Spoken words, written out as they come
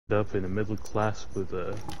up in a middle class with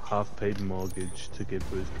a half-paid mortgage to give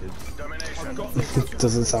to his kids.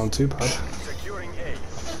 Doesn't sound too bad. Securing A.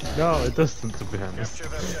 No, it doesn't, to be honest. Capture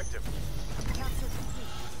the objective.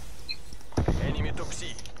 Enemy took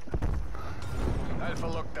C. Alpha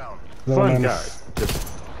lockdown. Fun guy, just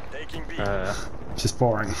Taking B. Just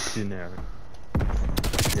boring. generic.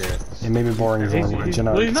 Yeah. Yeah, maybe boring is one word.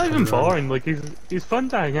 Well, he's not even boring. Like he's fun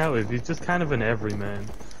to hang out with. He's just kind of an everyman.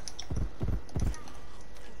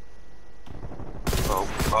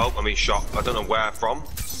 Oh, I mean shot. I don't know where from.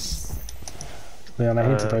 Leon, I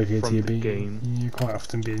hate to break it to you, but game. you're quite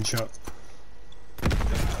often being shot.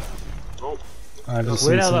 Oh. I just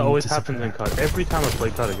Weird how that always happens in COD. Every time I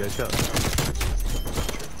play COD, I get shot.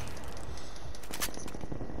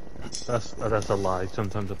 That's a lie.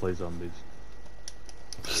 Sometimes I play zombies.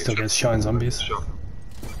 Still gets shot in zombies. Shot.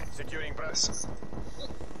 Securing press.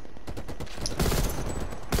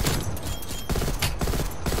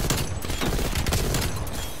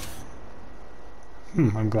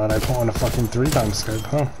 I'm glad I put on a fucking 3x scope,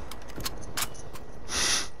 huh?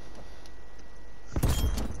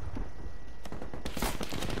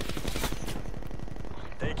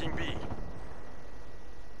 Taking B.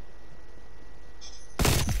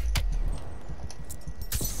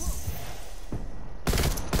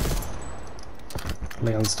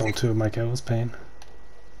 Leon stole 2 of my kills, pain.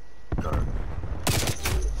 No.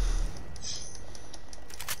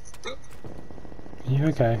 You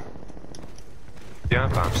okay? Yeah,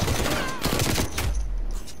 perhaps.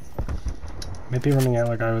 Maybe running out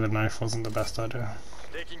like I with a knife wasn't the best idea.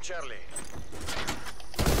 Taking Charlie.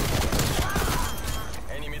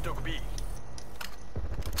 Enemy took B.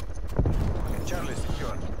 Charlie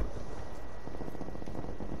secure.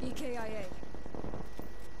 EKIA.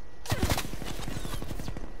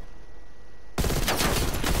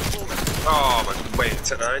 Oh my, wait,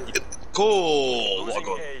 10-9. Cool! What a Losing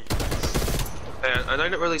gun. A. I know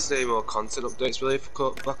you're not releasing any more content updates really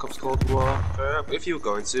for Black Ops Cold War, but if you were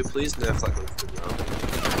going to, please nerf that gun for now.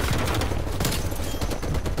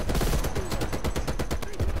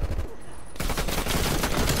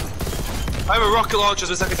 I have a rocket launcher as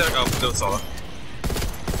a secondary. Oh, no, saw that.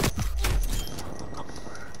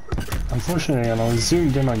 Unfortunately, I was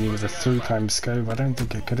zoomed in on you with a 3x scope. I don't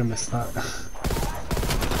think I could have missed that.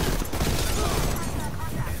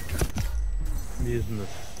 I'm using the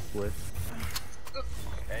split.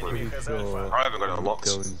 Enemy has Alpha. I haven't got it unlocked.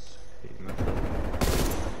 How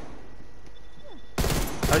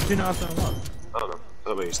did you not have that unlocked? I don't know. I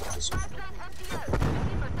don't know use that.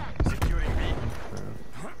 Securing B.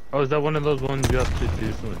 Oh, is that one of those ones you have to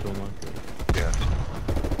do something to unlock it? Yeah.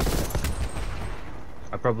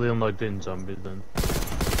 I probably unlocked it in zombies then.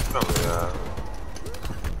 Probably,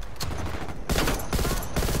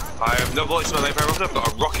 I have no bullets in my very often. I've got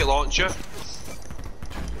a rocket launcher.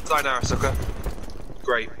 Die now, sucker.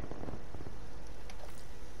 Great.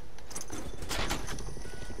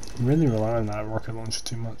 I'm really relying on that rocket launcher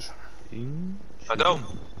too much. I don't.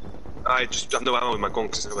 I just have no ammo in my gun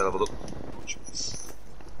because it's not leveled up. This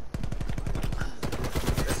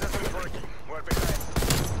isn't working. We're behind.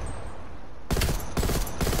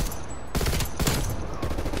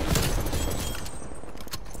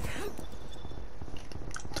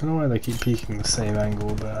 I don't know why they keep peeking the same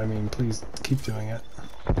angle, but I mean, please keep doing it.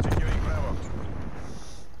 Securing Bravo.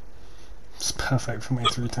 It's perfect for my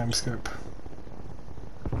 3x scope.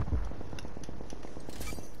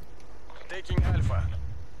 Taking Alpha.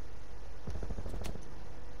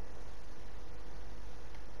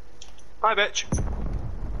 Hi, bitch.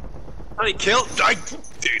 And he killed.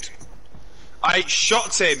 Dude. I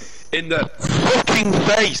shot him in the fucking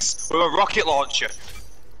face with a rocket launcher.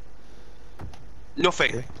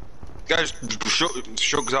 Nothing. Guy just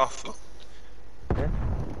shrugs off.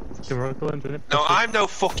 No, I'm no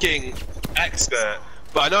fucking expert,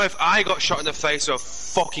 but I know if I got shot in the face with a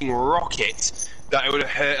fucking rocket, that it would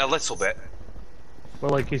have hurt a little bit.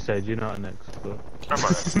 Well, like you said, you're not an expert. I'm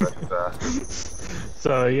not an expert.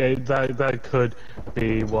 So yeah, that could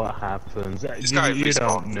be what happens. You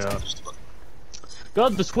don't know.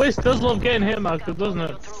 God, the Swiss does love getting hit markers, doesn't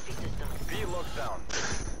it? B locked down.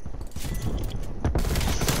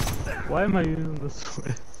 Why am I using the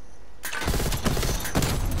Swiss?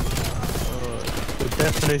 The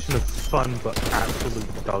definition of fun, but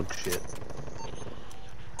absolute dog shit.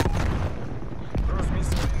 Cross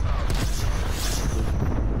missile inbound.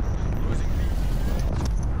 Losing B.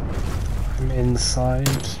 I'm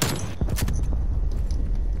inside.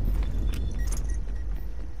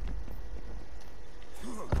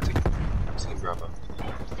 Team Bravo.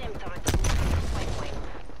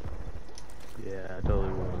 Yeah, I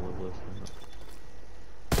totally want to live listening.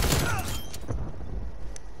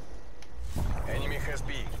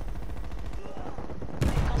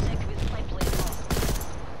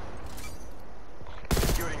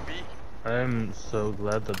 I'm so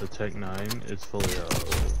glad that the Tech 9 is fully out.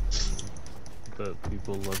 That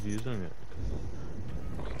people love using it.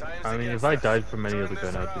 I mean, if I died from any other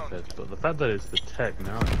gun, I'd be pissed. But the fact that it's the Tech 9.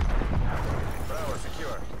 Bravo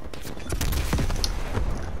secure.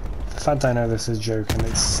 The fact I know this is a joke and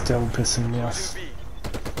it's still pissing me off. Losing B.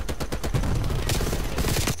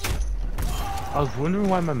 I was wondering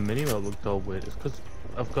why my minimap looked all weird. It's because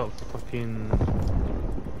I've got fucking.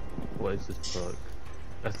 What is this perk?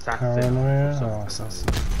 Assassin. Paranoia? Oh, assassin.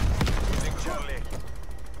 Losing Charlie.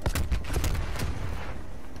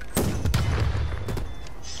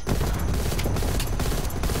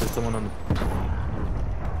 There's someone on the.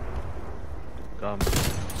 Got me.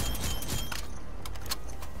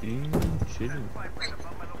 Being chilling.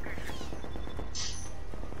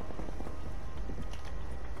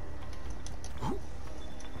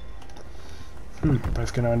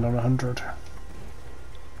 Both gonna end on 100.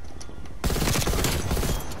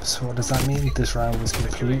 So what does that mean? This round was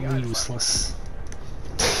completely useless.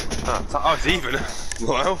 Oh, it's even.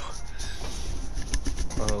 Wow.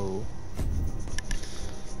 Oh.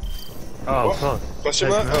 Oh, fuck. Question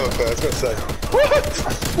mark? Oh, okay, I was gonna say. What?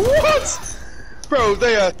 What? Bro,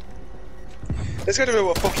 they are. It's gonna know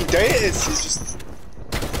what fucking day it is. It's just.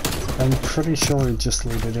 I'm pretty sure it just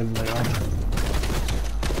loaded in there.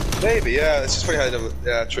 Maybe, yeah. It's just funny how they don't.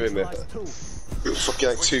 Yeah, true, mate. Fucking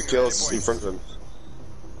like 2 kills in front of him.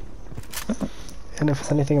 And if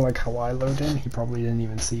it's anything like how I load in, he probably didn't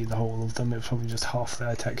even see the whole of them. It was probably just half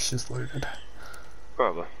their textures loaded.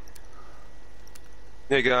 Probably.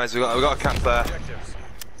 Hey guys, we got a cap there. Objectives.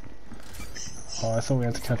 Oh, I thought we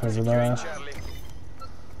had to cap over there. Charlie.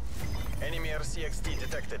 Enemy RCXD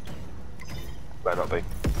detected. Better not be.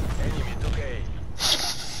 Enemy took A.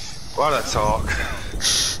 What a talk.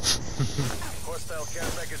 Hostile care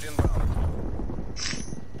package inbound.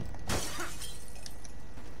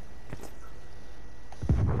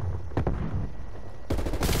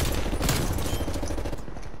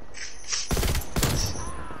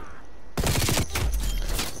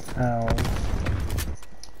 Ow.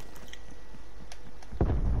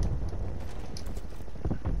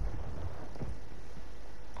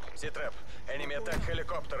 Z-trap. Enemy attack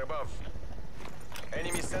helicopter above.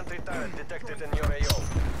 Enemy sentry turret detected in your AO.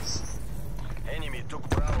 Enemy took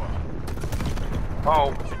Bravo.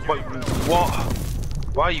 Oh, wait, what?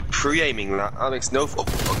 Why are you pre-aiming that? That makes no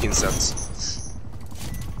fucking sense.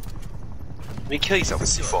 I mean, kill yourself with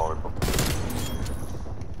C4.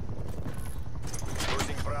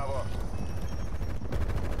 Losing Bravo.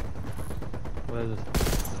 Where is it?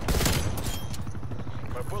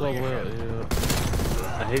 We're It's all pulling the way ahead. out here.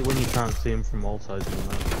 I hate when you can't see him from all sides of the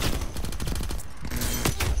map.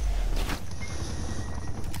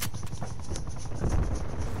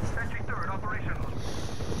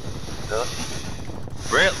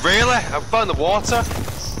 Really? I'm in the water?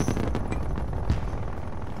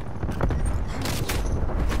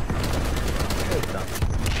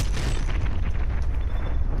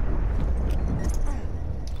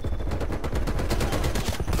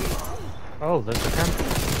 Oh, there's a camp.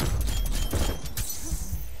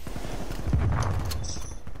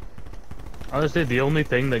 Honestly, the only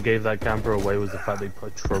thing that gave that camper away was the fact that he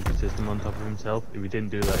put a trophy system on top of himself. If he didn't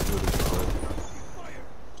do that, he would have destroyed.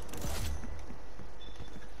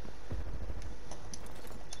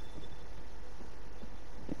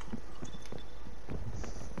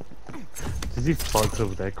 Does he fucks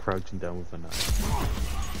over there crouching down with a knife?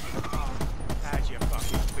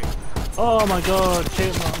 Oh my god,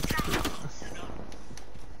 chipmunk!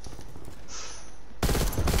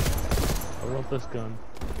 I love this gun.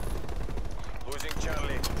 Losing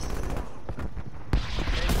Charlie.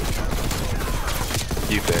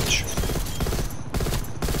 You bitch.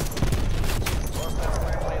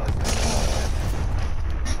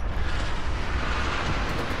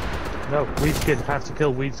 No, weed skin, have to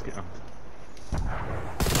kill weed skin.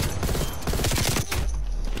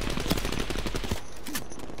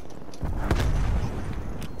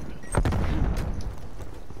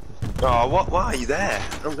 Oh, what? Why are you there?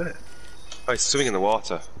 I'm there. Oh, he's swimming in the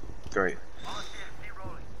water. Great.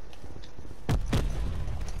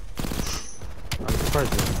 I'm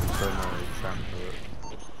surprised there's so much sham to it.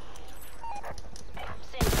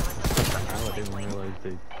 Oh, I didn't realize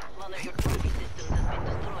they... One of your trophy systems has been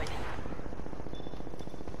destroyed.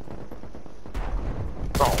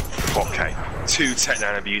 Oh, fuck, okay. 2 Tech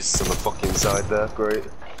 9 abusers on the fucking side there. Great.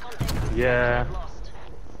 Yeah. Lost.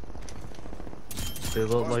 They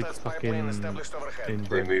look like Hostiles fucking pipeline established overhead. They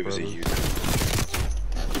inbred move as a brothers. unit.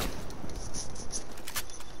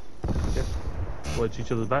 Yeah. Watch each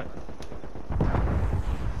other's back. Okay,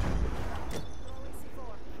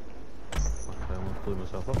 I almost blew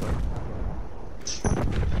myself up there.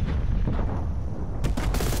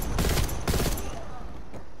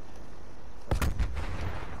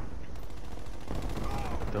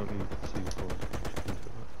 Don't need to see the whole.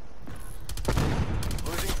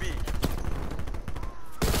 Losing B.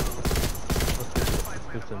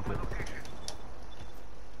 Good template.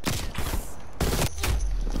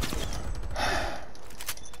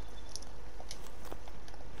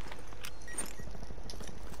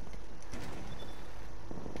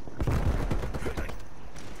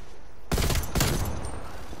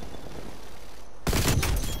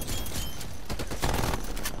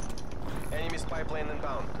 Enemy spy plane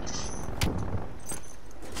inbound.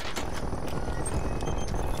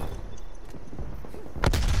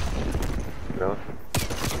 Really?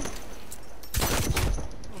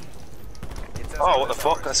 Oh, what the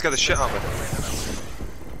fuck? That scared the shit out of me.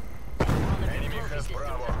 Enemy has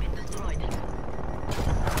Bravo.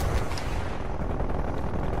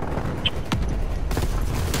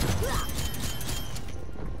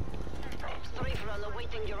 Strafe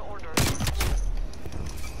awaiting your order.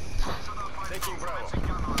 Taking Bravo.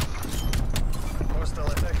 Hostile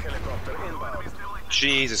attack helicopter inbound.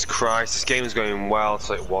 Jesus Christ, this game was going well,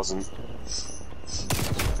 so it wasn't.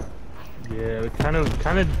 Yeah, it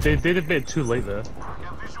they did a bit too late there.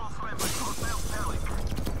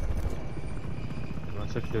 My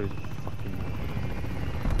secondary